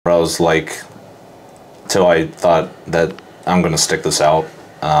was like, till I thought that I'm going to stick this out.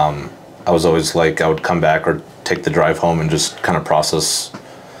 I was always like, I would come back or take the drive home and just kind of process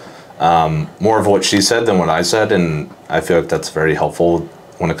more of what she said than what I said. And I feel like that's very helpful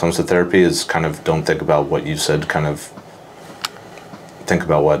when it comes to therapy, is kind of don't think about what you said, kind of think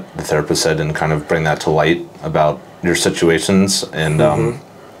about what the therapist said and kind of bring that to light about your situations. And I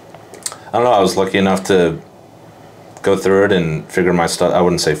don't know, I was lucky enough to go through it and figure my stuff. I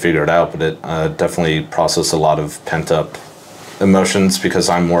wouldn't say figure it out, but it definitely processed a lot of pent up emotions, because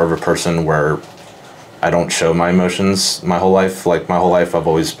I'm more of a person where I don't show my emotions my whole life. Like my whole life, I've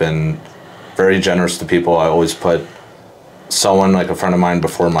always been very generous to people. I always put someone, like a friend of mine,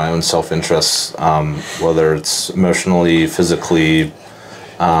 before my own self-interests, whether it's emotionally, physically.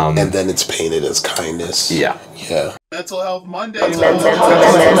 And then it's painted as kindness. Yeah. Yeah. Mental Health Monday. Mental Health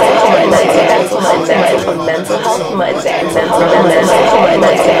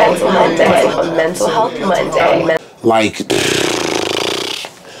Monday. Like,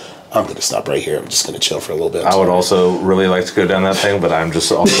 I'm going to stop right here. I'm just going to chill for a little bit. I would also really like to go down that thing, but I'm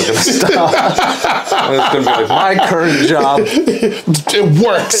just also going to stop. It's going to be like my current job. It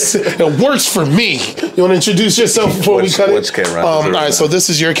works. It works for me. You want to introduce yourself before we cut it? Which camera? All right, so this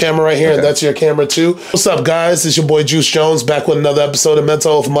is your camera right here, okay. And that's your camera too. What's up, guys? It's your boy Juice Jones, back with another episode of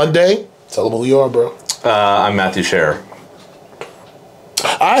Mental Health Monday. Tell them who you are, bro. I'm Matthew Scher.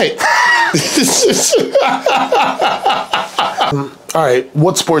 All right. All right,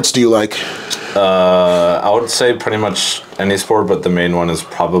 what sports do you like? I would say pretty much any sport, but the main one is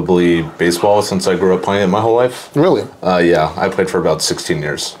probably baseball, since I grew up playing it my whole life. Really? Yeah, I played for about 16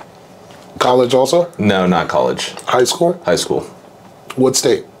 years. College also? No, not college. High school? High school. What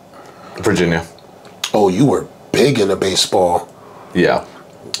state? Virginia. Oh, you were big into baseball. Yeah.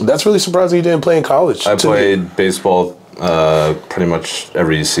 That's really surprising you didn't play in college. I played baseball pretty much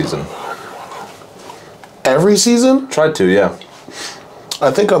every season. Every season? Tried to, yeah. I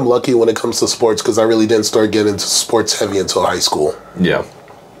think I'm lucky when it comes to sports, because I really didn't start getting into sports heavy until high school. Yeah.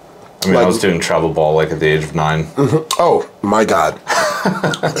 I mean, I was doing travel ball like at the age of 9. Mm-hmm. Oh, my God.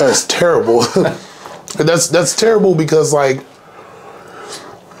 That's terrible. That's terrible, because, like,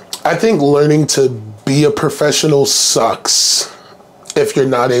 I think learning to be a professional sucks if you're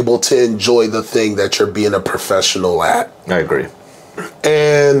not able to enjoy the thing that you're being a professional at. I agree.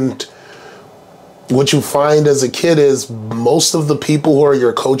 And what you find as a kid is most of the people who are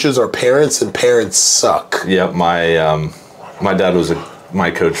your coaches are parents, and parents suck. Yep, my dad was my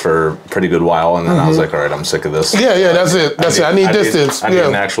coach for a pretty good while, and then I was like, all right, I'm sick of this. Yeah, that's it. I need distance. I need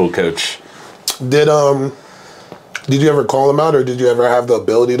an actual coach. Did you ever call him out, or did you ever have the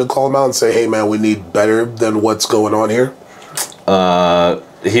ability to call him out and say, hey, man, we need better than what's going on here?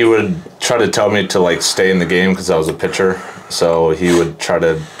 He would try to tell me to like stay in the game, because I was a pitcher. So he would try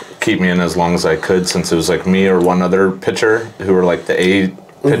to keep me in as long as I could, since it was like me or one other pitcher who were like the A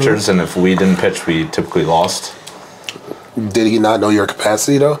pitchers, and if we didn't pitch, we typically lost. Did he not know your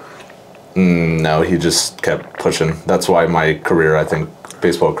capacity though? No, he just kept pushing. That's why my career, I think,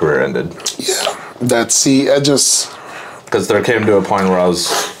 baseball career ended. Yeah, because there came to a point where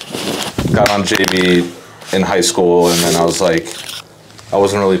got on JV in high school, and then I was like, I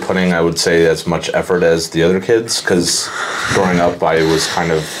wasn't really putting, I would say, as much effort as the other kids, because growing up, I was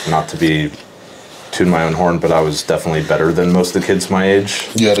kind of, not to be toot my own horn, but I was definitely better than most of the kids my age.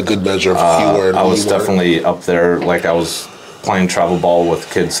 You had a good measure of who you were. I was definitely up there. Like, I was playing travel ball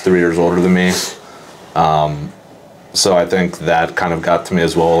with kids 3 years older than me. So I think that kind of got to me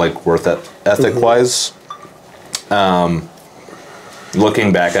as well, like worth ethic-wise.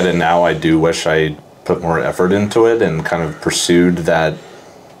 Looking back at it now, I do wish I put more effort into it and kind of pursued that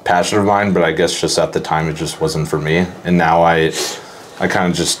passion of mine, but I guess just at the time it just wasn't for me. And now I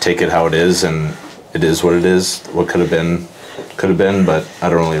kind of just take it how it is, and it is what it is. What could have been, but I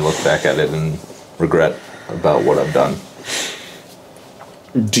don't really look back at it and regret about what I've done.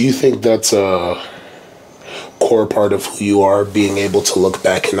 Do you think that's a core part of who you are, being able to look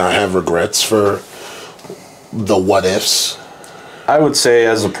back and not have regrets for the what ifs? I would say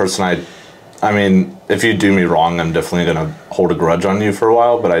as a person, I mean, if you do me wrong, I'm definitely going to hold a grudge on you for a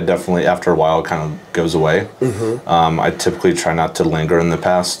while, but I definitely, after a while, it kind of goes away. I typically try not to linger in the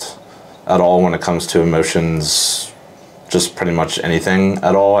past at all when it comes to emotions, just pretty much anything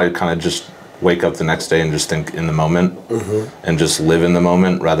at all. I kind of just wake up the next day and just think in the moment and just live in the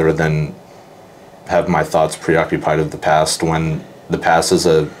moment, rather than have my thoughts preoccupied with the past, when the past is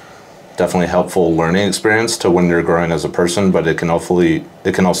a definitely helpful learning experience to when you're growing as a person, but it can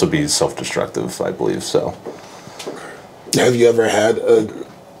also be self-destructive, I believe. So have you ever had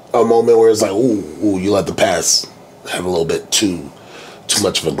a moment where it's like, ooh, you let the past have a little bit too too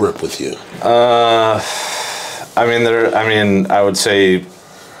much of a grip with you? I would say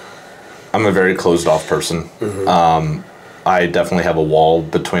I'm a very closed off person. I definitely have a wall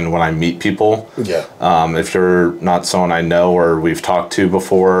between when I meet people. Yeah. If you're not someone I know or we've talked to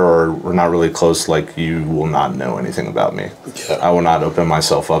before or we're not really close, like, you will not know anything about me. Yeah. I will not open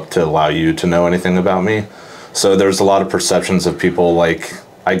myself up to allow you to know anything about me. So there's a lot of perceptions of people, like,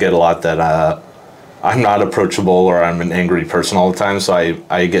 I get a lot that I'm not approachable or I'm an angry person all the time. So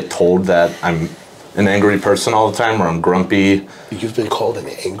I get told that I'm an angry person all the time or I'm grumpy. You've been called an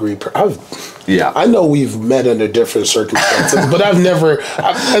angry person. Yeah. I know we've met under different circumstances, but I've never,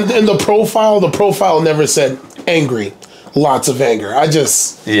 in the profile never said angry, lots of anger.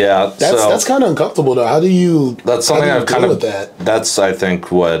 Yeah. That's kind of uncomfortable though. How do you, that's something I've kind of, with that? That's, I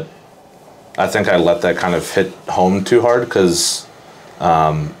think I let that kind of hit home too hard because,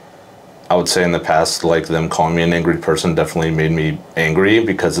 I would say in the past, like, them calling me an angry person definitely made me angry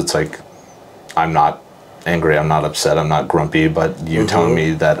because it's like, I'm not angry, I'm not upset, I'm not grumpy, but you telling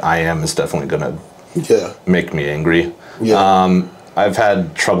me that I am is definitely gonna make me angry. Yeah. I've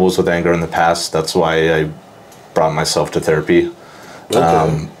had troubles with anger in the past. That's why I brought myself to therapy.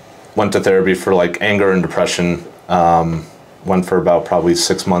 Okay. Went to therapy for, like, anger and depression. Went for about probably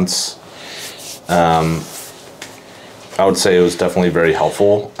 6 months. I would say it was definitely very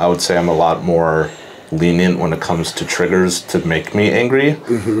helpful. I would say I'm a lot more lenient when it comes to triggers to make me angry.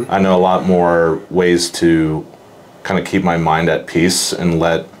 I know a lot more ways to kind of keep my mind at peace and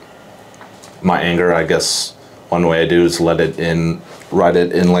let my anger, I guess one way I do is ride it in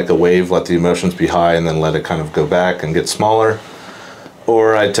like a wave, let the emotions be high and then let it kind of go back and get smaller.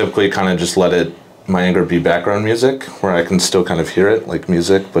 Or I typically kind of just let my anger be background music where I can still kind of hear it like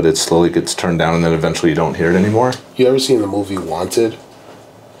music, but it slowly gets turned down and then eventually you don't hear it anymore. You ever seen the movie Wanted?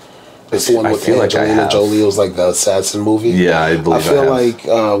 It's the one with Angelina Jolie. It was like the assassin movie. Yeah, I believe I feel like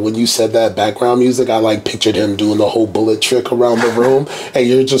when you said that background music, I like pictured him doing the whole bullet trick around the room, and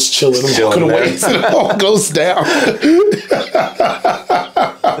you're just chilling walking away, so it all goes down.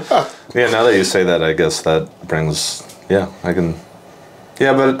 Yeah, now that you say that, I guess that brings. Yeah, I can.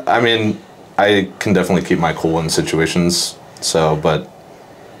 Yeah, but I mean, I can definitely keep my cool in situations. So, but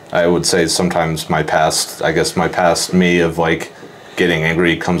I would say sometimes my past me of like getting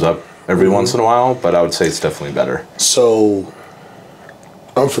angry comes up every once in a while, but I would say it's definitely better. So,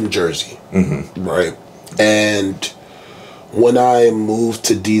 I'm from Jersey, right? And when I moved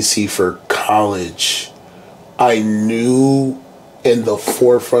to DC for college, I knew in the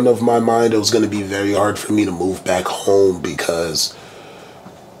forefront of my mind it was going to be very hard for me to move back home because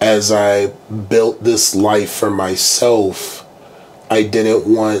as I built this life for myself, I didn't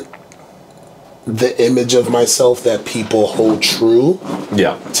want the image of myself that people hold true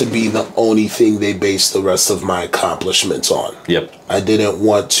to be the only thing they base the rest of my accomplishments on. Yep. I didn't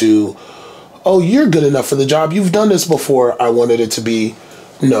want to, oh, you're good enough for the job. You've done this before. I wanted it to be,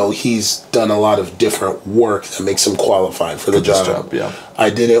 no, he's done a lot of different work that makes him qualified for the job. Yeah. I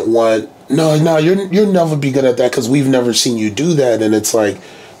didn't want, no, you'll never be good at that because we've never seen you do that. And it's like,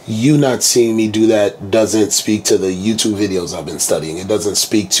 you not seeing me do that doesn't speak to the YouTube videos I've been studying. It doesn't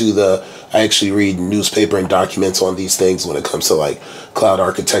speak to I actually read newspaper and documents on these things when it comes to like cloud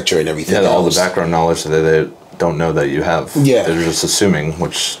architecture and everything else. All the background knowledge that they don't know that you have. Yeah. They're just assuming,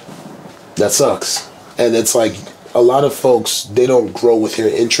 which... That sucks. And it's like a lot of folks, they don't grow with your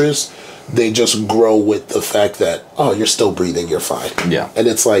interests. They just grow with the fact that, oh, you're still breathing, you're fine. Yeah. And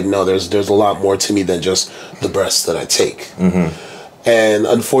it's like, no, there's a lot more to me than just the breaths that I take. And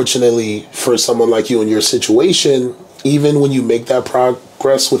unfortunately, for someone like you in your situation, even when you make that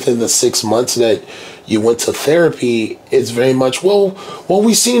progress within the 6 months that you went to therapy, it's very much, well,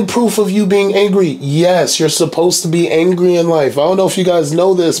 we've seen proof of you being angry. Yes, you're supposed to be angry in life. I don't know if you guys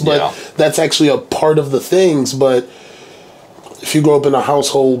know this, but that's actually a part of the things. But if you grow up in a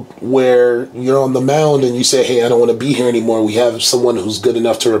household where you're on the mound and you say, hey, I don't want to be here anymore, we have someone who's good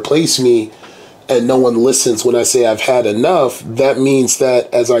enough to replace me, and no one listens when I say I've had enough, that means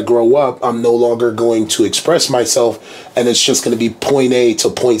that as I grow up, I'm no longer going to express myself, and it's just going to be point A to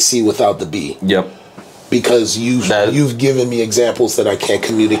point C without the B. Yep. Because you've given me examples that I can't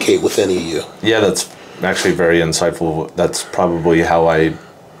communicate with any of you. Yeah, that's actually very insightful. That's probably how I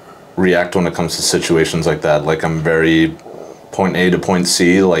react when it comes to situations like that. Like, I'm very point A to point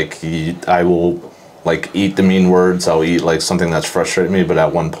C. Like, I will... like, eat the mean words, I'll eat, like, something that's frustrating me, but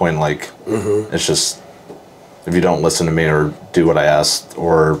at one point, like, it's just, if you don't listen to me or do what I asked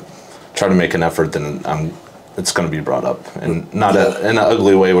or try to make an effort, then it's going to be brought up, and not in an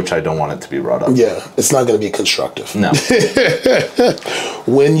ugly way, which I don't want it to be brought up. Yeah, it's not going to be constructive. No.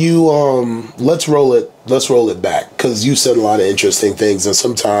 When you let's roll it back, because you said a lot of interesting things, and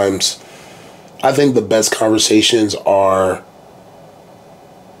sometimes I think the best conversations are,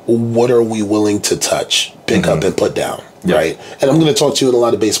 what are we willing to touch, pick up, and put down, right? And I'm going to talk to you in a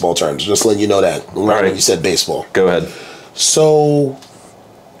lot of baseball terms, just letting you know that. Right when you said baseball. Go ahead. So,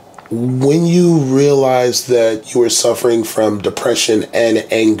 when you realized that you were suffering from depression and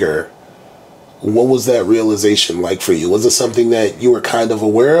anger, what was that realization like for you? Was it something that you were kind of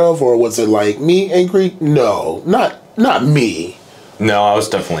aware of, or was it like, me angry? No, not me. No, I was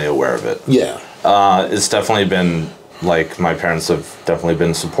definitely aware of it. Yeah. It's definitely been, like, my parents have definitely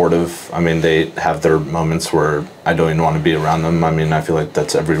been supportive. I mean, they have their moments where I don't even want to be around them. I mean, I feel like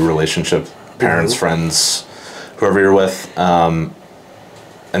that's every relationship, parents, friends, whoever you're with.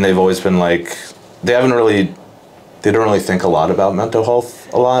 And they've always been like, they don't really think a lot about mental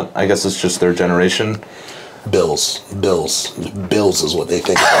health a lot. I guess it's just their generation. Bills is what they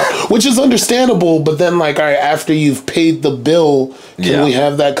think about, which is understandable. But then, like, all right, after you've paid the bill, can we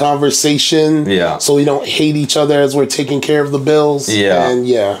have that conversation? Yeah. So we don't hate each other as we're taking care of the bills. Yeah.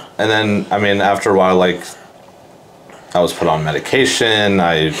 And then, I mean, after a while, like, I was put on medication.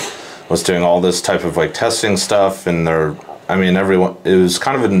 I was doing all this type of, like, testing stuff, and everyone, it was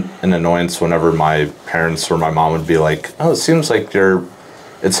kind of an annoyance whenever my parents or my mom would be like, oh, it seems like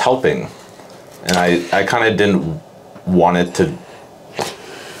it's helping. And I kind of didn't want it to.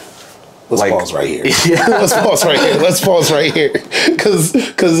 Let's pause right here. Yeah. Let's pause right here. Because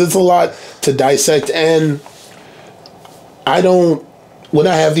it's a lot to dissect. And when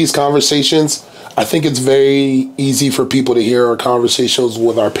I have these conversations, I think it's very easy for people to hear our conversations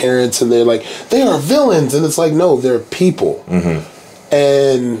with our parents, and they're like, they are villains. And it's like, no, they're people. Mm-hmm.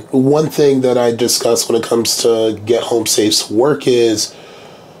 And one thing that I discuss when it comes to Get Home Safe's work is,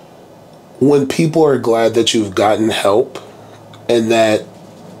 when people are glad that you've gotten help and that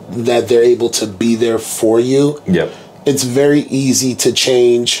they're able to be there for you, it's very easy to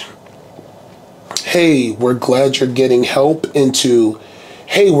change, hey, we're glad you're getting help, into,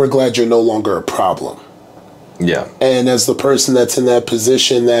 hey, we're glad you're no longer a problem. Yeah. And as the person that's in that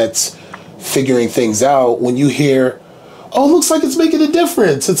position that's figuring things out, when you hear, oh, it looks like it's making a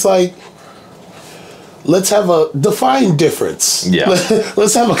difference, it's like, let's have a defined difference. Yeah.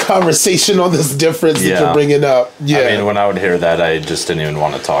 Let's have a conversation on this difference that you're bringing up. Yeah. I mean, when I would hear that, I just didn't even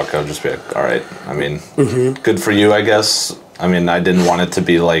want to talk. I would just be like, all right. I mean, good for you, I guess. I mean, I didn't want it to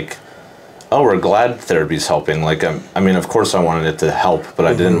be like, oh, we're glad therapy's helping. Like, I mean, of course I wanted it to help, but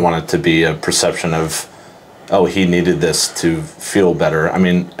I didn't want it to be a perception of, oh, he needed this to feel better. I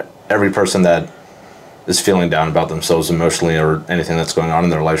mean, every person that is feeling down about themselves emotionally or anything that's going on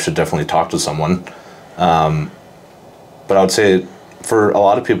in their life should definitely talk to someone. But I would say for a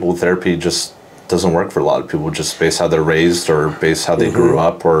lot of people, therapy just doesn't work for a lot of people, just based how they're raised or based how they grew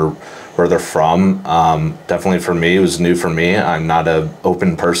up or where they're from. Definitely for me, it was new for me. I'm not an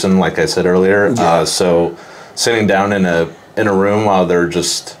open person, like I said earlier. So sitting down in a room while they're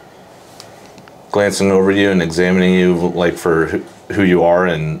just glancing over you and examining you, like, for who you are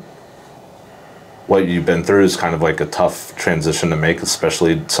and what you've been through, is kind of like a tough transition to make,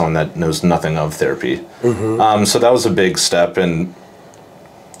 especially someone that knows nothing of therapy. So that was a big step, and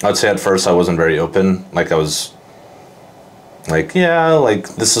I'd say at first I wasn't very open. Like, I was like, yeah, like,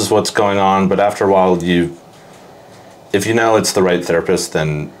 this is what's going on, but after a while, if you know it's the right therapist,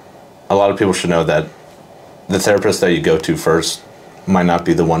 then a lot of people should know that the therapist that you go to first might not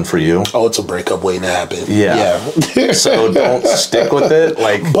be the one for you. Oh, it's a breakup waiting to happen. Yeah. So don't stick with it.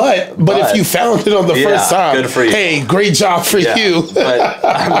 Like, but if you found it on the first time, good for you. Hey, great job for you. But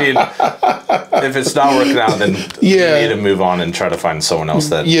I mean, if it's not working out, then you need to move on and try to find someone else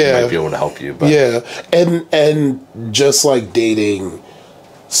that might be able to help you. But and just like dating,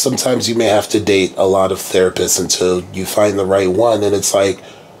 sometimes you may have to date a lot of therapists until you find the right one, and it's like,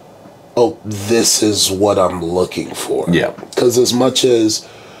 oh, this is what I'm looking for. Yeah. Because as much as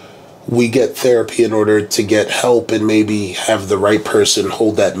we get therapy in order to get help and maybe have the right person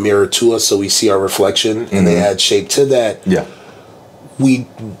hold that mirror to us so we see our reflection and they add shape to that. Yeah.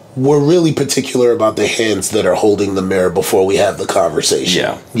 We're really particular about the hands that are holding the mirror before we have the conversation.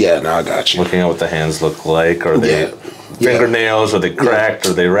 Yeah. Yeah, no, I got you. Looking at what the hands look like. Are they fingernails? Are they cracked?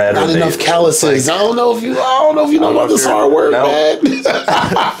 Are they red? Not enough calluses. Like, I don't know if you know about this hard work, man.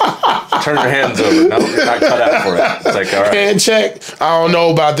 Turn your hands over. No, you're not cut out for it. It's like, all right. Hand check. I don't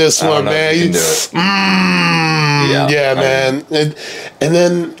know about this one, man. You can do it. Yeah, man. And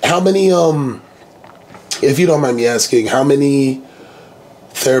then how many, if you don't mind me asking, how many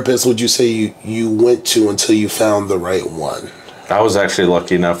therapist would you say you went to until you found the right one? I was actually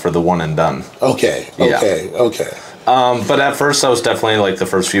lucky enough for the one and done. Okay. But at first, I was definitely like the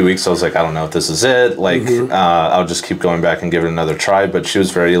first few weeks, I was like, I don't know if this is it. Like, I'll just keep going back and give it another try. But she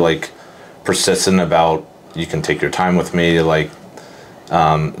was very like persistent about you can take your time with me, like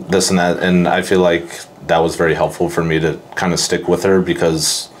this and that. And I feel like that was very helpful for me to kind of stick with her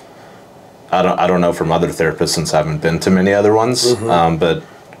because I don't know from other therapists since I haven't been to many other ones. But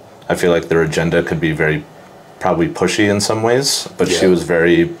I feel like their agenda could be very probably pushy in some ways. But she was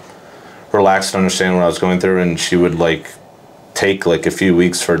very relaxed, understand what I was going through, and she would like take like a few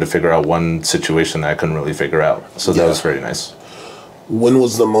weeks for her to figure out one situation that I couldn't really figure out. So that was very nice. When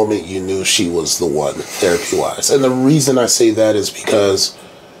was the moment you knew she was the one, therapy-wise? And the reason I say that is because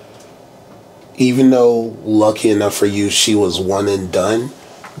even though lucky enough for you, she was one and done,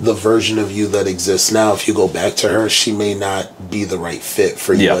 the version of you that exists now, if you go back to her, she may not be the right fit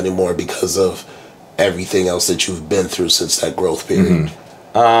for you anymore because of everything else that you've been through since that growth period.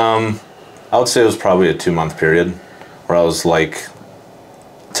 I would say it was probably a 2-month period where I was like,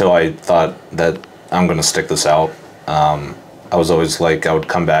 till I thought that I'm going to stick this out. I was always like, I would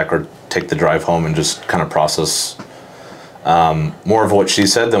come back or take the drive home and just kind of process more of what she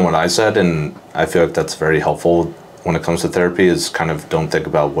said than what I said. And I feel like that's very helpful when it comes to therapy is kind of don't think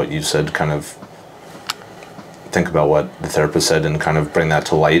about what you said, kind of think about what the therapist said and kind of bring that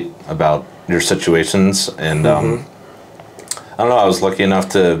to light about your situations. And I don't know, I was lucky enough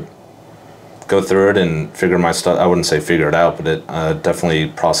to go through it and figure my stuff. I wouldn't say figure it out, but it definitely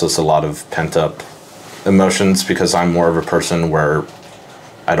processed a lot of pent up emotions because I'm more of a person where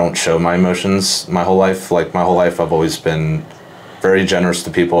I don't show my emotions my whole life. Like my whole life, I've always been very generous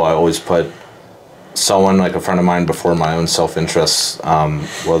to people. I always put someone like a friend of mine before my own self-interest,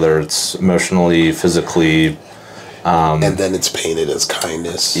 whether it's emotionally, physically. And then it's painted as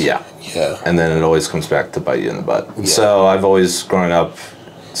kindness. Yeah. And then it always comes back to bite you in the butt. Yeah. So I've always grown up,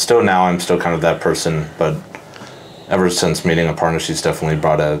 still now I'm still kind of that person, but ever since meeting a partner, she's definitely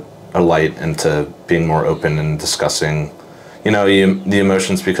brought a light into being more open and discussing, you know, the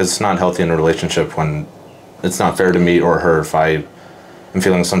emotions, because it's not healthy in a relationship when it's not fair to me or her if I am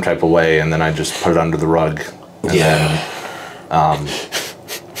feeling some type of way and then I just put it under the rug and then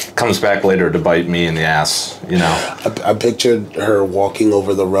comes back later to bite me in the ass, you know. I pictured her walking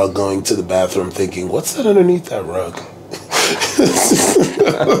over the rug, going to the bathroom, thinking, "What's that underneath that rug?"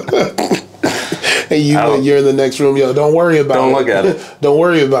 And you're in the next room. Yo, don't worry about it. Don't look at it. Don't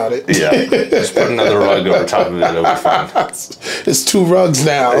worry about it. Yeah, just put another rug over top of it. It'll be fine. It's 2 rugs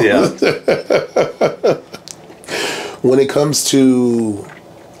now. Yeah. When it comes to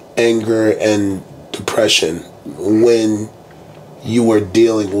anger and depression, when you were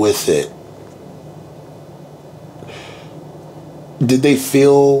dealing with it, did they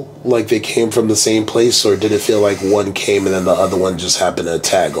feel like they came from the same place, or did it feel like one came and then the other one just happened to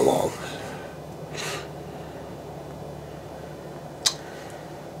tag along?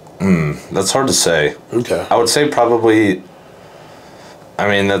 That's hard to say. Okay. I would say probably, I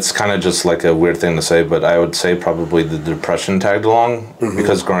mean, that's kind of just like a weird thing to say, but I would say probably the depression tagged along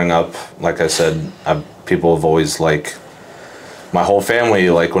because growing up, like I said, people have always like, my whole family,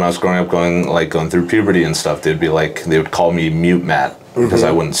 like when I was growing up, going through puberty and stuff, they would call me Mute Matt because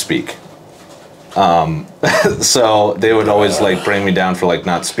I wouldn't speak. So they would always like bring me down for like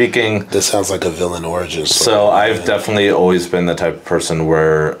not speaking. This sounds like a villain origin story. So I've definitely always been the type of person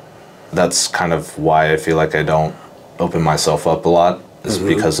where that's kind of why I feel like I don't open myself up a lot is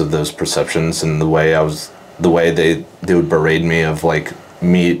because of those perceptions and the way they would berate me of like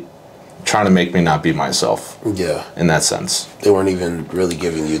me trying to make me not be myself. Yeah. In that sense. They weren't even really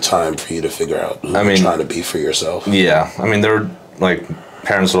giving you time for you to figure out who you're trying to be for yourself. Yeah. I mean, they're like,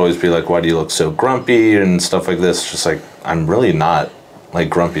 parents would always be like, why do you look so grumpy and stuff like this? Just like, I'm really not like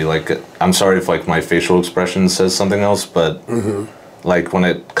grumpy. Like, I'm sorry if like my facial expression says something else, but like when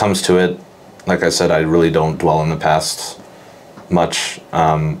it comes to it, like I said, I really don't dwell in the past much.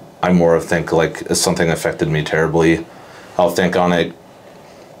 I more of think like if something affected me terribly, I'll think on it,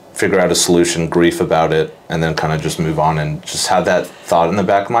 figure out a solution, grief about it, and then kind of just move on and just have that thought in the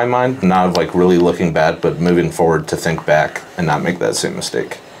back of my mind, not of like really looking bad, but moving forward to think back and not make that same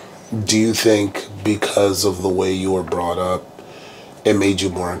mistake. Do you think because of the way you were brought up, it made you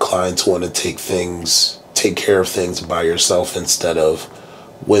more inclined to want to take care of things by yourself instead of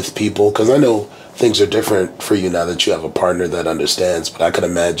with people? Because I know things are different for you now that you have a partner that understands, but I can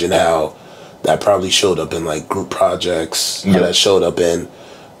imagine how that probably showed up in like group projects, how that showed up in,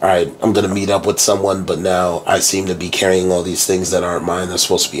 all right, I'm going to meet up with someone, but now I seem to be carrying all these things that aren't mine. They're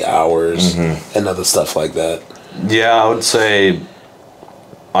supposed to be ours and other stuff like that. Yeah, I would say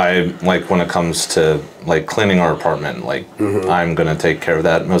like when it comes to like cleaning our apartment, like I'm gonna take care of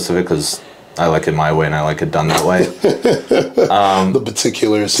that, most of it, because I like it my way and I like it done that way. The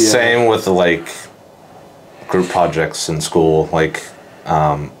particulars. Yeah. Same with like group projects in school. Like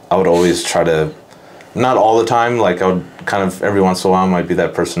I would always try to, not all the time, like I would kind of every once in a while might be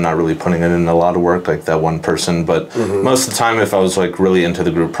that person not really putting in a lot of work, like that one person. But most of the time, if I was like really into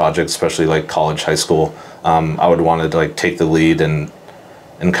the group project, especially like college, high school, I would want to like take the lead and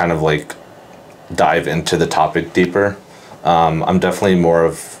kind of like dive into the topic deeper. I'm definitely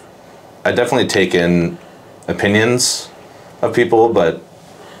I definitely take in opinions of people, but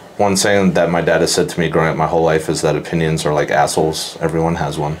one saying that my dad has said to me growing up my whole life is that opinions are like assholes. Everyone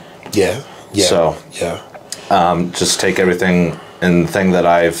has one. Yeah. Yeah. So yeah. just take everything, and the thing that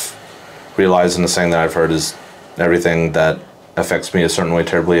I've realized and the saying that I've heard is everything that affects me a certain way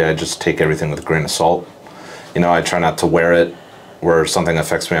terribly, I just take everything with a grain of salt. You know, I try not to wear it where something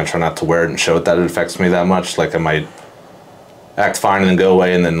affects me. I try not to wear it and show it that it affects me that much. Like I might act fine and then go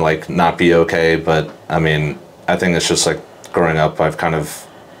away and then like not be okay. But I mean, I think it's just like growing up, I've kind of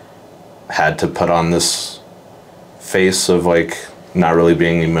had to put on this face of like not really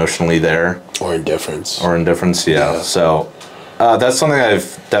being emotionally there. Or indifference. Yeah. So that's something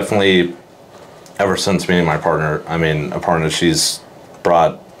I've definitely, ever since meeting my partner, I mean, a partner, she's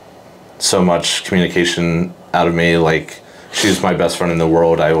brought so much communication out of me. Like, she's my best friend in the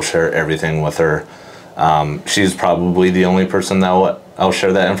world. I will share everything with her. She's probably the only person that I'll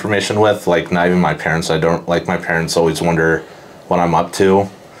share that information with. Like, not even my parents. My parents always wonder what I'm up to,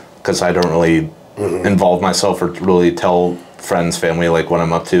 because I don't really involve myself or really tell friends, family, like what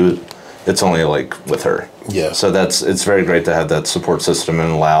I'm up to. It's only like with her. Yeah. So it's very great to have that support system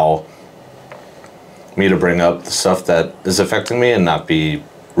and allow me to bring up the stuff that is affecting me and not be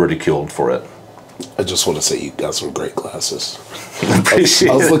ridiculed for it. I just want to say you got some great glasses. Appreciate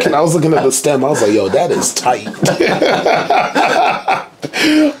I was looking at the stem. I was like, yo, that is tight.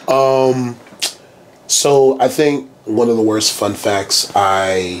 So I think one of the worst fun facts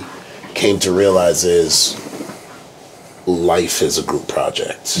I came to realize is life is a group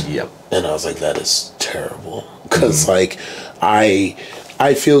project. Yep. And I was like, that is terrible. Because like I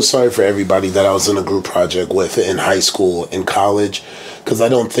feel sorry for everybody that I was in a group project with in high school, in college, because I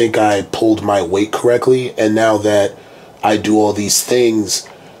don't think I pulled my weight correctly. And now that I do all these things,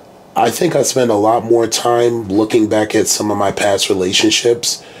 I think I spend a lot more time looking back at some of my past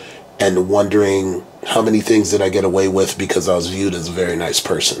relationships and wondering how many things did I get away with because I was viewed as a very nice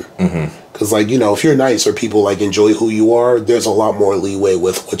person. Because like, you know, if you're nice or people like enjoy who you are, there's a lot more leeway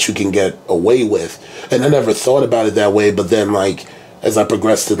with what you can get away with. And I never thought about it that way. But then like, as I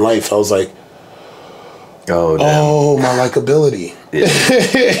progressed in life, I was like, oh, my likability. Yeah.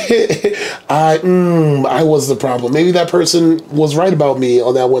 I was the problem. Maybe that person was right about me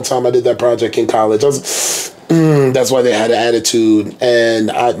on that one time I did that project in college. I was, that's why they had an attitude,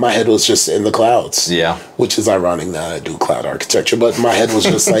 and my head was just in the clouds. Yeah. Which is ironic now I do cloud architecture, but my head was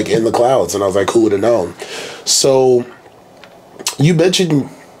just like in the clouds, and I was like, who would have known? So you mentioned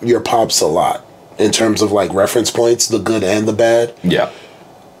your pops a lot in terms of like reference points, the good and the bad. Yeah.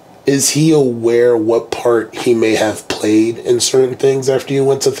 Is he aware what part he may have played in certain things after you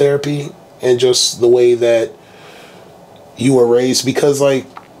went to therapy and just the way that you were raised? Because like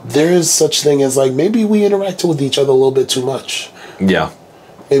there is such thing as like maybe we interacted with each other a little bit too much. Yeah.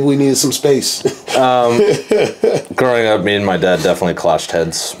 Maybe we needed some space. Growing up, me and my dad definitely clashed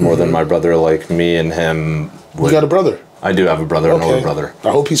heads more than my brother. Like me and him. You got a brother? I do have a brother, an older brother.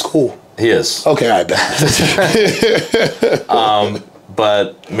 I hope he's cool. He is. Okay, I bet.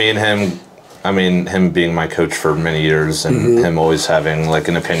 But me and him, I mean, him being my coach for many years and him always having like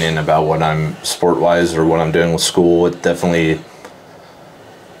an opinion about what I'm sport-wise or what I'm doing with school, it definitely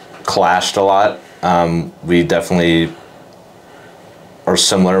clashed a lot. We definitely are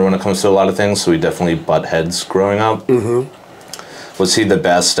similar when it comes to a lot of things, so we definitely butt heads growing up. Was he the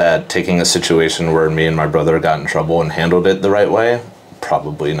best at taking a situation where me and my brother got in trouble and handled it the right way?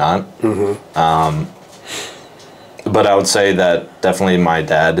 Probably not. But I would say that definitely my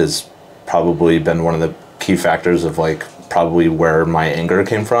dad has probably been one of the key factors of like probably where my anger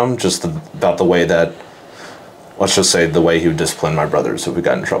came from, just about the way that, let's just say the way he would discipline my brothers if we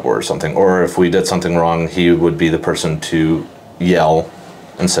got in trouble or something, or if we did something wrong, he would be the person to yell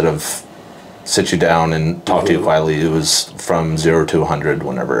instead of sit you down and talk to you quietly. It was from 0 to 100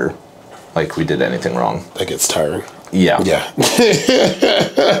 whenever like we did anything wrong. That gets tiring. Yeah. Yeah.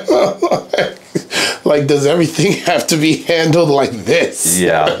 Like, does everything have to be handled like this?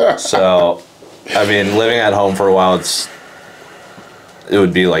 Yeah. So, I mean, living at home for a while, it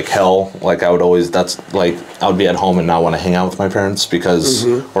would be like hell. Like I would always, I would be at home and not want to hang out with my parents because,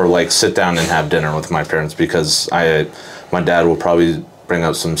 or like sit down and have dinner with my parents because my dad will probably bring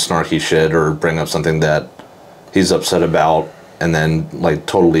up some snarky shit or bring up something that he's upset about and then like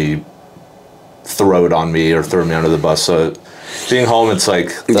totally throw it on me or throw me under the bus. So being home, it's like,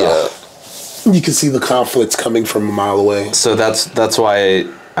 you can see the conflicts coming from a mile away. So that's why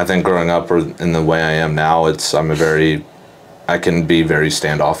I think growing up or in the way I am now, I can be very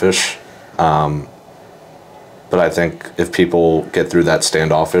standoffish. But I think if people get through that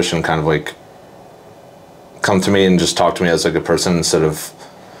standoffish and kind of like come to me and just talk to me as like a person instead of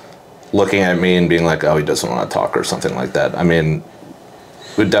looking at me and being like, oh, he doesn't want to talk or something like that. I mean,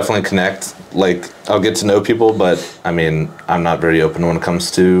 we'd definitely connect. Like, I'll get to know people, but I mean, I'm not very open when it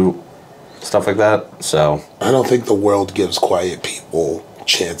comes to stuff like that. So I don't think the world gives quiet people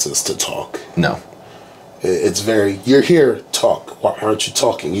chances to talk. No. It's very, you're here, talk. Why aren't you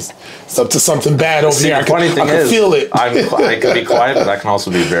talking? It's up to something bad over here. The funny thing I can feel it. I can be quiet, but I can also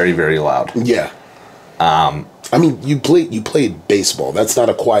be very, very loud. Yeah. I mean, you played baseball. That's not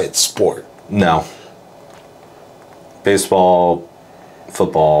a quiet sport. No. Baseball,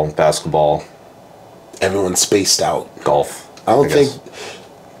 football, basketball. Everyone's spaced out. Golf. I don't think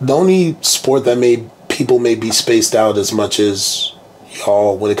the only sport that people may be spaced out as much as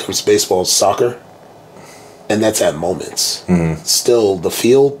y'all when it comes to baseball is soccer. And that's at moments. Mm-hmm. Still, the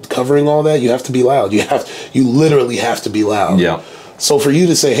field covering all that, you have to be loud. You literally have to be loud. Yeah. So for you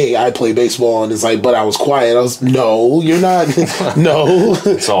to say, "Hey, I play baseball," and it's like, "But I was quiet," no, you're not. No,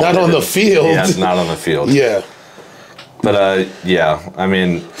 not on the field. Yeah, it's not on the field. Yeah. But yeah, I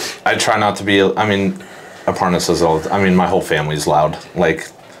mean, I try not to be. I mean, Aparna says my whole family's loud. Like,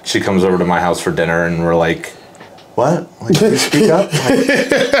 she comes over to my house for dinner, and we're like, "What? Like, can you speak up?" Like,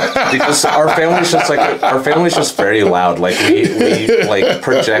 because our family's just very loud. Like we like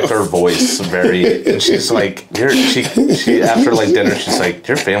project our voice very. And she's like, she after like dinner, she's like,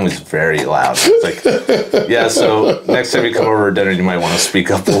 "Your family's very loud." It's like, yeah. So next time you come over for dinner, you might want to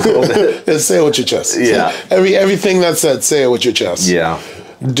speak up a little bit. And say it with your chest. Yeah. Everything that's said, say it with your chest. Yeah.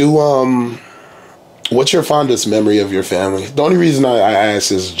 What's your fondest memory of your family? The only reason I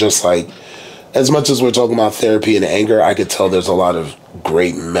ask is just like, as much as we're talking about therapy and anger, I could tell there's a lot of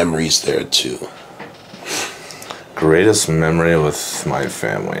great memories there too. Greatest memory with my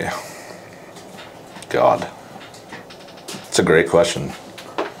family. God. It's a great question.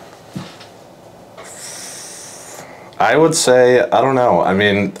 I would say, I don't know. I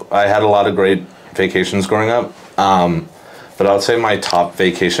mean, I had a lot of great vacations growing up. But I would say my top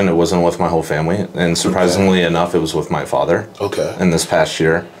vacation, it wasn't with my whole family. And surprisingly enough, it was with my father. Okay. In this past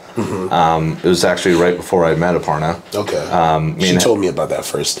year. Mm-hmm. It was actually right before I met Aparna. Okay. She told me about that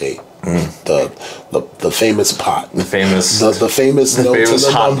first date. The famous pot. The famous note to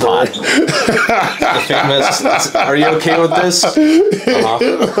the hot number. pot. The famous. Are you okay with this?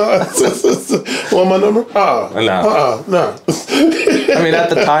 Want my number? No. I mean, at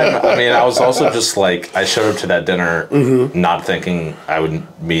the time, I was also just like, I showed up to that dinner not thinking I would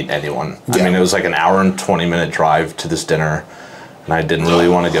meet anyone. Yeah. I mean, it was like an hour and 20-minute drive to this dinner. And I didn't really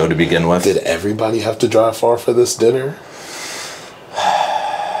want to go to begin with. Did everybody have to drive far for this dinner?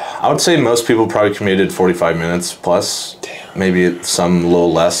 I would say most people probably commuted 45 minutes plus. Damn. Maybe some a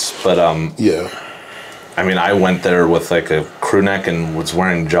little less. But yeah. I mean, I went there with like a crew neck and was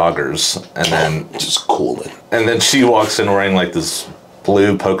wearing joggers. And then just cooling. And then she walks in wearing like this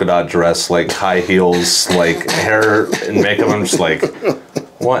blue polka dot dress, like high heels, like hair and makeup. I'm just like,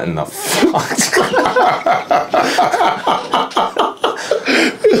 what in the fuck?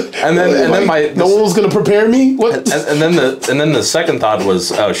 And then no one was gonna prepare me. What? And then the second thought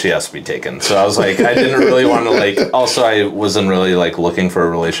was, oh, she has to be taken. So I was like, I didn't really want to like. Also, I wasn't really like looking for a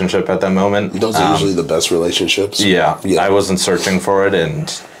relationship at that moment. Those are usually the best relationships. Yeah, I wasn't searching for it,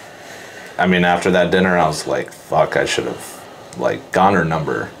 and I mean, after that dinner, I was like, fuck, I should have like gone her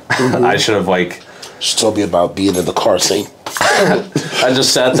number. I should have like. She told me about being in the car saying. I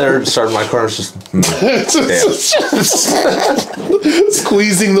just sat there, started my car, just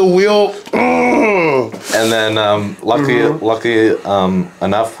squeezing the wheel. And then, lucky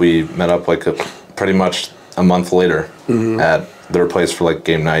enough, we met up like pretty much a month later at their place for like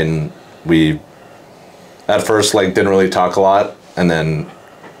game night, and we at first like didn't really talk a lot, and then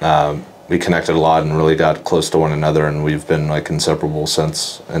we connected a lot and really got close to one another, and we've been like inseparable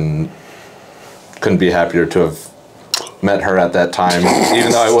since, and couldn't be happier to have met her at that time.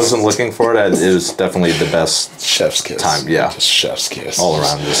 Even though I wasn't looking for it, it was definitely the best chef's kiss time. Yeah, just chef's kiss all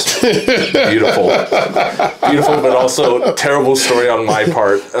around. Just beautiful, but also terrible story on my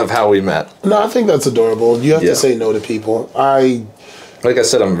part of how we met. No, I think that's adorable. You have to say no to people. like I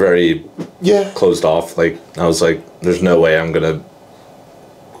said, I'm very Yeah. closed off. Like, I was like, there's no way I'm going to.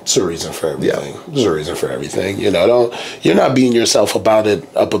 It's a reason for everything. There's a reason for everything. You know, you're not beating yourself about it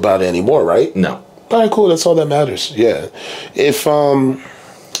anymore, right? No. All right, cool. That's all that matters. Yeah. If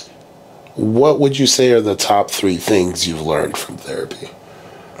what would you say are the top 3 things you've learned from therapy?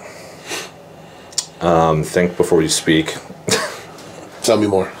 Think before you speak. Tell me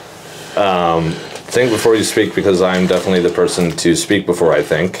more. Think before you speak, because I'm definitely the person to speak before I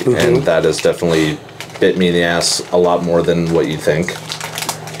think, and that has definitely bit me in the ass a lot more than what you think.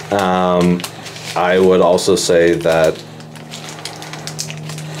 I would also say that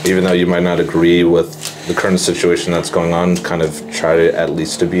even though you might not agree with the current situation that's going on, kind of try to at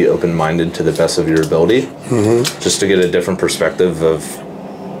least to be open-minded to the best of your ability, just to get a different perspective of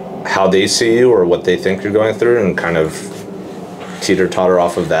how they see you or what they think you're going through, and kind of teeter-totter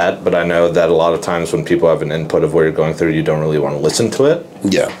off of that. But I know that a lot of times when people have an input of what you're going through, you don't really want to listen to it.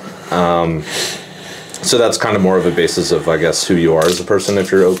 Yeah. So that's kind of more of a basis of, I guess, who you are as a person if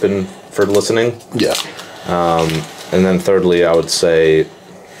you're open for listening. Yeah. And then thirdly, I would say,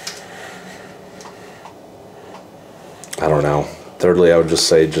 I don't know. Thirdly, I would just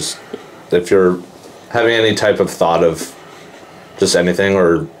say, just if you're having any type of thought of just anything,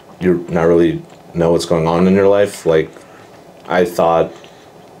 or you're not really know what's going on in your life, like, I thought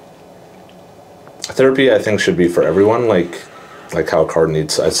therapy, I think, should be for everyone. Like how a car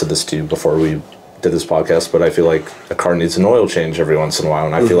needs, I said this to you before we did this podcast, but I feel like a car needs an oil change every once in a while,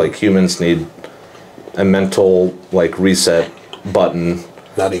 and I feel like humans need a mental, like, reset button.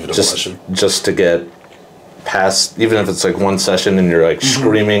 Not even a question. Just to get past, even if it's like one session and you're like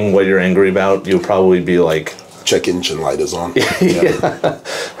screaming what you're angry about, you'll probably be like, check engine light is on. Yeah.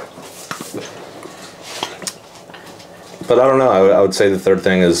 But I don't know. I would say the third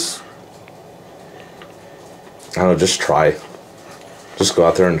thing is, I don't know, just try. Just go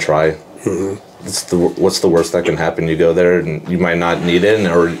out there and try. What's the worst that can happen? You go there and you might not need it,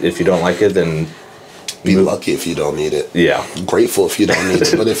 or if you don't like it, then be lucky if you don't need it. Yeah. Grateful if you don't need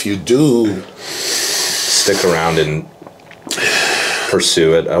it. But if you do, stick around and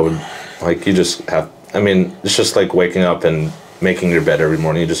pursue it. I would, like, you just have, I mean, it's just like waking up and making your bed every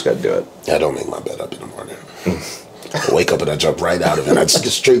morning. You just got to do it. I don't make my bed up in the morning. I wake up and I jump right out of it. I just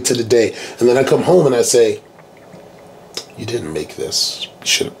get straight to the day. And then I come home and I say, you didn't make this.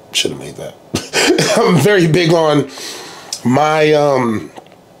 Should have made that. I'm very big on my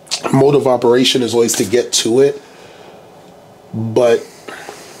mode of operation is always to get to it. But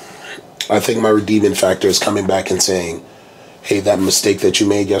I think my redeeming factor is coming back and saying, hey, that mistake that you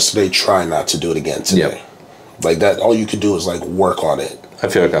made yesterday, try not to do it again today. Yep. Like that, all you could do is like work on it. I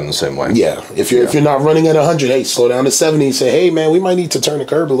feel like I'm the same way. Yeah. If you're not running at 100, hey, slow down to 70 and say, hey, man, we might need to turn the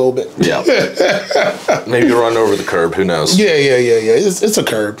curb a little bit. Yeah. Maybe run over the curb. Who knows? Yeah. It's a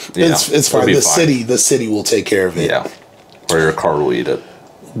curb. Yeah. It's fine. The city will take care of it. Yeah. Or your car will eat it.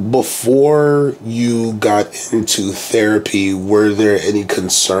 Before you got into therapy, were there any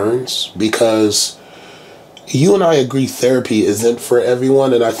concerns? Because you and I agree therapy isn't for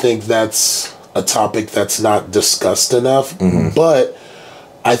everyone, and I think that's a topic that's not discussed enough. But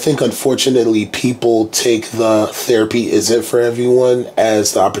I think, unfortunately, people take the therapy isn't for everyone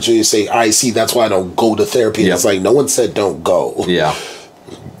as the opportunity to say, I see, that's why I don't go to therapy. Yep. It's like, no one said don't go. Yeah.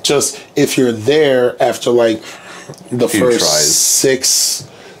 Just, if you're there after, like, the first 6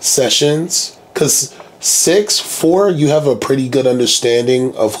 sessions, because 4, you have a pretty good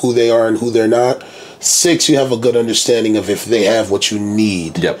understanding of who they are and who they're not. 6, you have a good understanding of if they have what you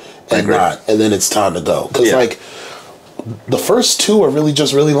need. Yep. And not. And then it's time to go. Because, like, the first 2 are really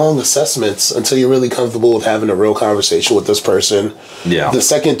just really long assessments until you're really comfortable with having a real conversation with this person. Yeah. The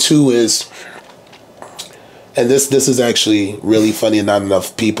second 2 is, and this is actually really funny and not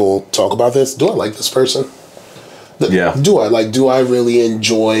enough people talk about this. Do I like this person? Do I really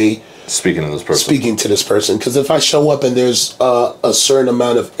enjoy speaking to this person? Because if I show up and there's a certain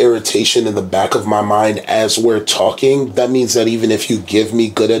amount of irritation in the back of my mind as we're talking, that means that even if you give me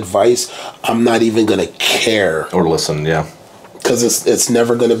good advice, I'm not even going to care. Or listen, yeah. Because it's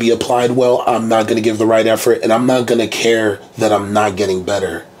never going to be applied well. I'm not going to give the right effort, and I'm not going to care that I'm not getting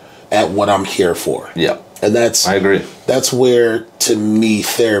better at what I'm here for. Yeah. And I agree. That's where, to me,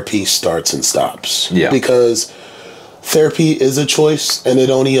 therapy starts and stops. Yeah. Because therapy is a choice, and it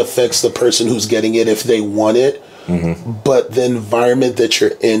only affects the person who's getting it if they want it. But the environment that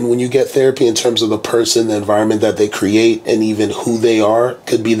you're in when you get therapy, in terms of the person, the environment that they create, and even who they are,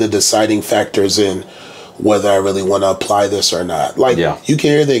 could be the deciding factors in whether I really want to apply this or not. Like, you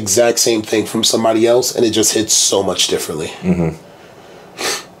can hear the exact same thing from somebody else, and it just hits so much differently.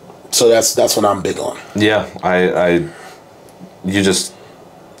 So that's what I'm big on. Yeah, I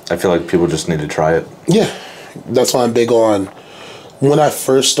I feel like people just need to try it. Yeah, that's why I'm big on. When I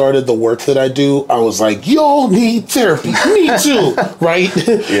first started the work that I do, I was like, y'all need therapy. Me too, right?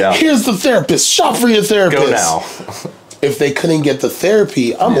 Yeah. Here's the therapist. Shop for your therapist. Go now. If they couldn't get the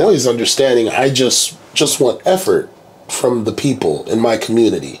therapy, I'm always understanding. I just want effort from the people in my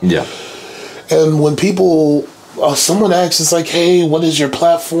community. Yeah. And when people, someone asks, it's like, hey, what is your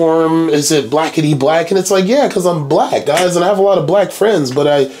platform? Is it blackety black? And it's like, yeah, because I'm black, guys, and I have a lot of black friends, but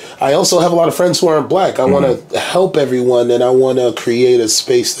I also have a lot of friends who aren't black. I want to help everyone, and I want to create a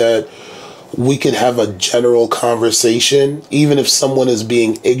space that we can have a general conversation. Even if someone is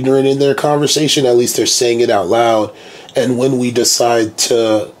being ignorant in their conversation, at least they're saying it out loud. And when we decide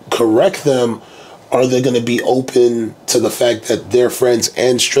to correct them, are they going to be open to the fact that their friends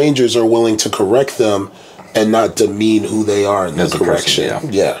and strangers are willing to correct them and not demean who they are in the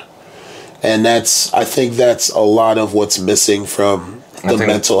correction? Yeah. And I think that's a lot of what's missing from the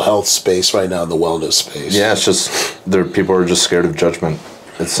mental health space right now, the wellness space. Yeah, it's just people are just scared of judgment.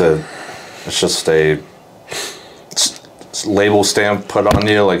 It's just a label stamp put on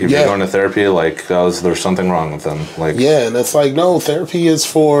you, like if you're going to therapy, like there's something wrong with them. Like and it's like, no, therapy is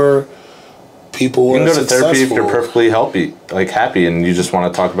for people who you can are go to therapy if you're perfectly happy, and you just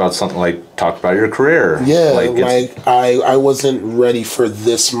want to talk about something, like talk about your career. Yeah, like I wasn't ready for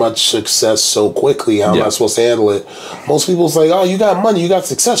this much success so quickly. How am I supposed to handle it? Most people's like, oh, you got money, you got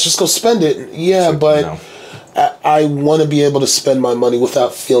success, just go spend it. Yeah, like, but no. I want to be able to spend my money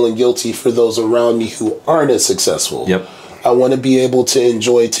without feeling guilty for those around me who aren't as successful. Yep. I want to be able to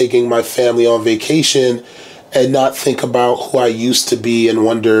enjoy taking my family on vacation and not think about who I used to be and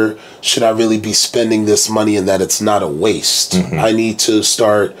wonder, should I really be spending this money, and that it's not a waste. I need to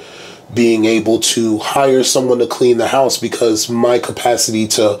start being able to hire someone to clean the house because my capacity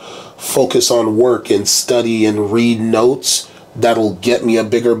to focus on work and study and read notes, that'll get me a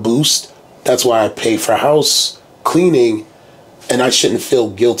bigger boost. That's why I pay for house cleaning, and I shouldn't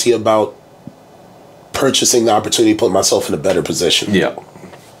feel guilty about purchasing the opportunity to put myself in a better position. Yeah.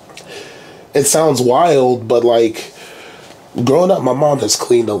 It sounds wild, but like growing up, my mom has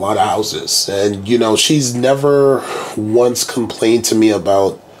cleaned a lot of houses, and she's never once complained to me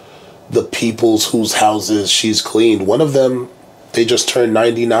about the people's whose houses she's cleaned. One of them, they just turned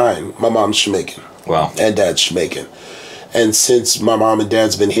 99. My mom's Jamaican. Wow. And dad's Jamaican. And since my mom and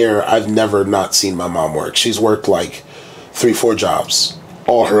dad's been here, I've never not seen my mom work. She's worked like 3-4 jobs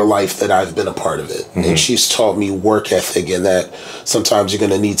all her life that I've been a part of it. And she's taught me work ethic, and that sometimes you're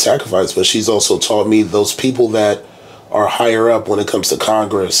going to need sacrifice, but she's also taught me those people that are higher up when it comes to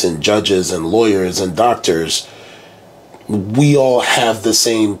Congress and judges and lawyers and doctors, we all have the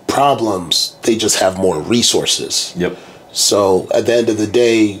same problems. They just have more resources. Yep. So at the end of the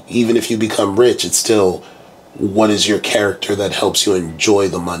day, even if you become rich, it's still, what is your character that helps you enjoy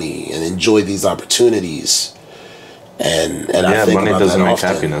the money and enjoy these opportunities? And I think money about doesn't that make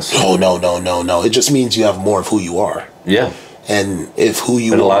often. happiness. Oh, no. It just means you have more of who you are. Yeah. And if who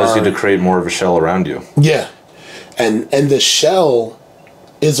you are... It allows you to create more of a shell around you. Yeah. And the shell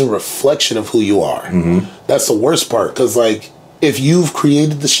is a reflection of who you are. That's the worst part, because like, if you've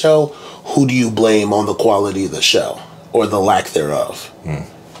created the shell, who do you blame on the quality of the shell or the lack thereof?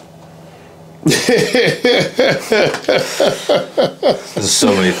 There's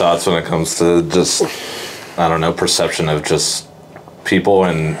so many thoughts when it comes to just, I don't know, perception of just people,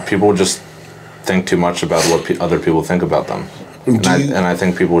 and people just think too much about what other people think about them. And I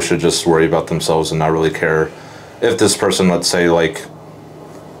think people should just worry about themselves and not really care if this person, let's say, like,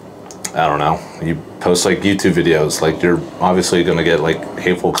 I don't know, you post like YouTube videos, like you're obviously going to get like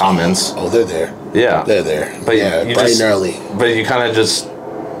hateful comments. Oh, they're there. Yeah. They're there. But yeah, you bright just, and early. But you kind of just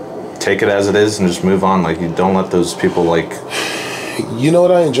take it as it is and just move on. Like, you don't let those people like... You know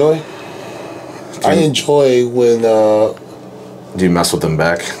what I enjoy? I enjoy when... Do you mess with them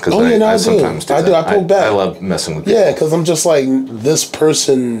back? Because I sometimes do. I do. I poke back. I love messing with people. Yeah, because I'm just like, this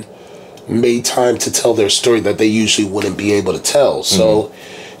person made time to tell their story that they usually wouldn't be able to tell. So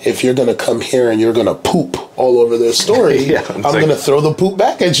if you're going to come here and you're going to poop all over their story, I'm going to throw the poop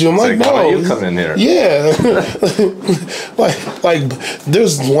back at you. I'm like, no. Why don't you come in here? Yeah. like,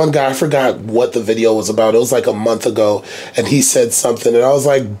 there's one guy, I forgot what the video was about. It was like a month ago, and he said something, and I was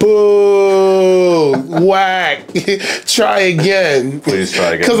like, boo, whack, try again. Please try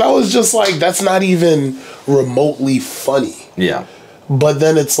again. Because I was just like, that's not even remotely funny. Yeah. But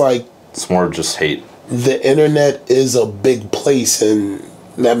then it's like... It's more just hate. The internet is a big place, and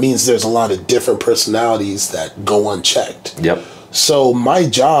that means there's a lot of different personalities that go unchecked. Yep. So my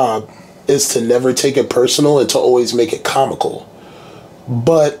job is to never take it personal and to always make it comical.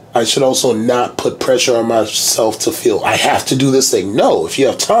 But I should also not put pressure on myself to feel I have to do this thing. No, if you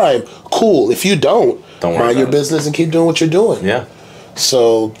have time, cool. If you don't mind your business and keep doing what you're doing. Yeah.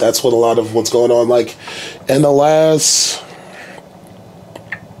 So that's what a lot of what's going on. Like in the last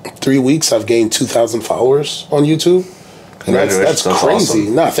 3 weeks, I've gained 2,000 followers on YouTube. And that's crazy.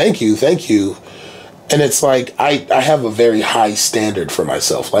 Awesome. Nah, thank you. And it's like I have a very high standard for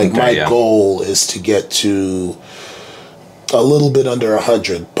myself. Like my goal is to get to a little bit under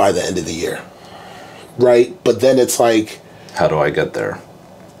 100 by the end of the year, right? But then it's like, how do I get there?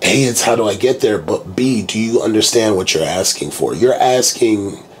 A, it's how do I get there? But B, do you understand what you're asking for? You're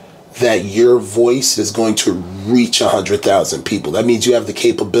asking that your voice is going to reach 100,000 people. That means you have the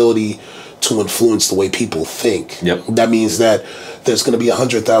capability to influence the way people think. Yep. That means that there's going to be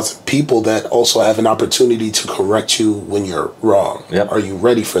 100,000 people that also have an opportunity to correct you when you're wrong. Yep. Are you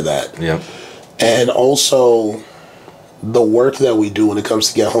ready for that? Yep. And also, the work that we do when it comes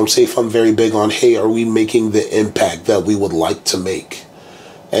to Get Home Safe, I'm very big on, hey, are we making the impact that we would like to make?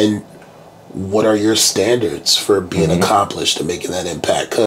 And what are your standards for being accomplished and making that impact?